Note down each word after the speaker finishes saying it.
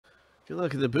Good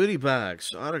luck in the booty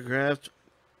box. Autographed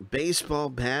baseball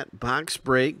bat box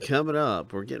break coming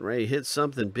up. We're getting ready to hit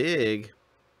something big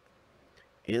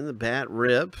in the bat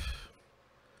rip.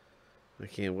 I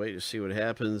can't wait to see what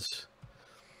happens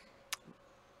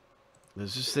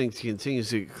as this thing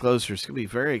continues to get closer. It's going to be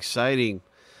very exciting.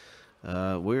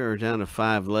 We're down to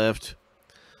 5 left.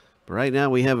 But right now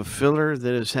we have a filler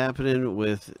that is happening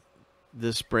with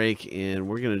this break, and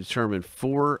we're going to determine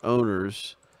 4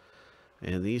 owners.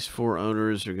 And these 4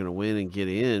 owners are going to win and get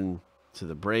in to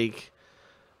the break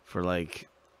for like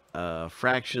a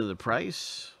fraction of the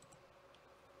price.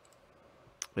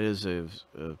 It is a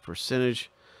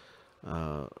percentage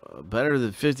better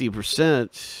than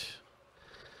 50%.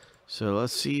 So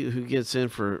let's see who gets in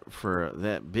for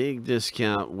that big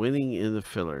discount, winning in the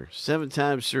filler. 7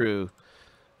 times through.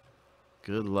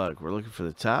 Good luck. We're looking for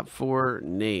the top 4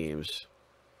 names.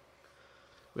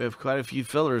 We have quite a few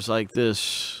fillers like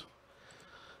this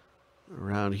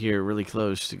around here, really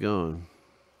close to going.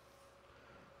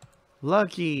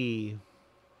 Lucky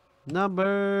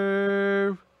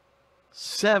number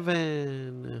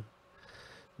 7.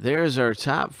 There's our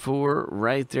top 4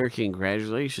 right there.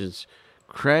 Congratulations,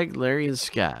 Craig, Larry, and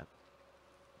Scott.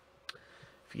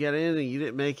 If you got in and you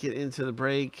didn't make it into the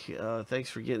break, thanks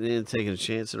for getting in and taking a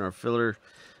chance in our filler.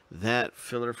 That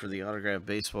filler for the autographed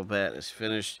baseball bat is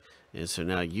finished. And so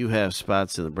now you have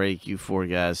spots in the break. You 4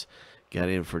 guys got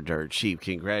in for dirt cheap.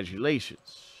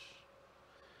 Congratulations.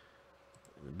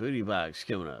 The booty box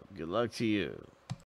coming up. Good luck to you.